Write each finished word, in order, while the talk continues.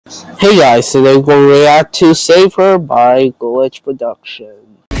Hey guys, today we're going to react to Save Her by Glitch Production.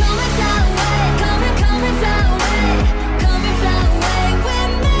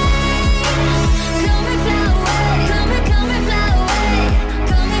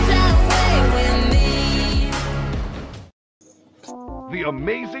 The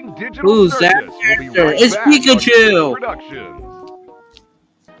amazing digital Who's that circus will be character? right It's back on Pikachu! Productions.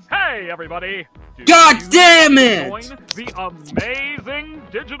 Hey everybody! God damn it! Join the amazing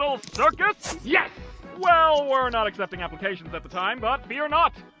digital circus? Yes! Well, we're not accepting applications at the time, but fear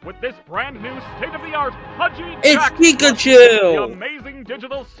not! With this brand new state-of-the-art Pudgy It's Jack, Pikachu! the amazing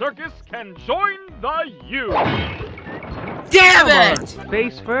digital circus can join the U! Damn it!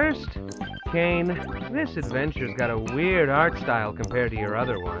 Face first? Kane, this adventure's got a weird art style compared to your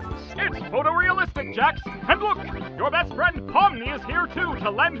other ones. It's photorealistic, Jax! And look! Your best friend Pomni is here too to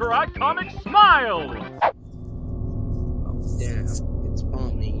lend her iconic smile! Oh damn, it's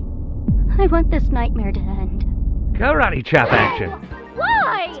Pomni. I want this nightmare to end. Karate chop action!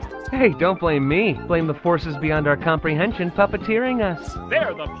 Why? Hey, don't blame me. Blame the forces beyond our comprehension puppeteering us.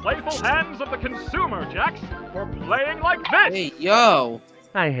 They're the playful hands of the consumer, Jax, for playing like this! Hey, yo!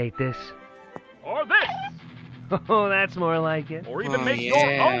 I hate this. Or this! Oh, that's more like it. Or even Oh, make your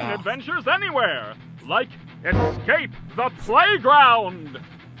yeah. own adventures anywhere! Like Escape the Playground!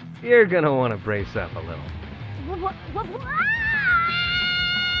 You're gonna want to brace up a little.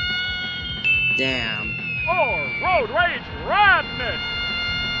 Damn. Or Road Rage Radness!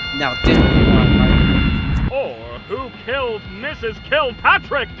 Now this one, Or Who Killed Mrs.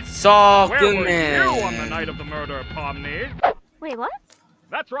 Kilpatrick? Saw Where were Goodman. you on the night of the murder, Pomni? Wait, what?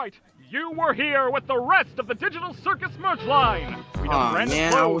 That's right. You were here with the rest of the Digital Circus merch line. We have Aw, brand new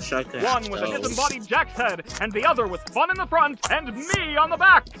man, I clothes, wish I could one have with a those. disembodied Jack's head, and the other with fun in the front and me on the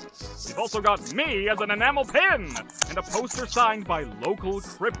back. We've also got me as an enamel pin, and a poster signed by local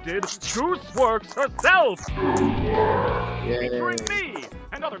cryptid Gooseworks herself. Featuring me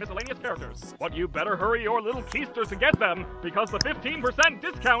and other miscellaneous characters. But you better hurry your little keisters to get them, because the 15%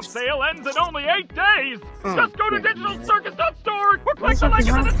 discount sale ends in only 8 days! Just go to digitalcircus.store or click the link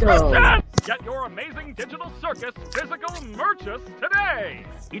in the description! Get your amazing Digital Circus physical merches today!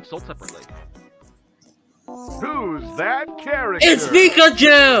 Each sold separately. Who's that character? It's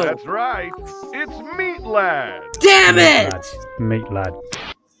Pikachu! That's right. It's Meat Lad. Damn it! Meat lad.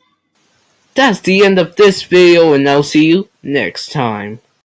 That's the end of this video, and I'll see you next time.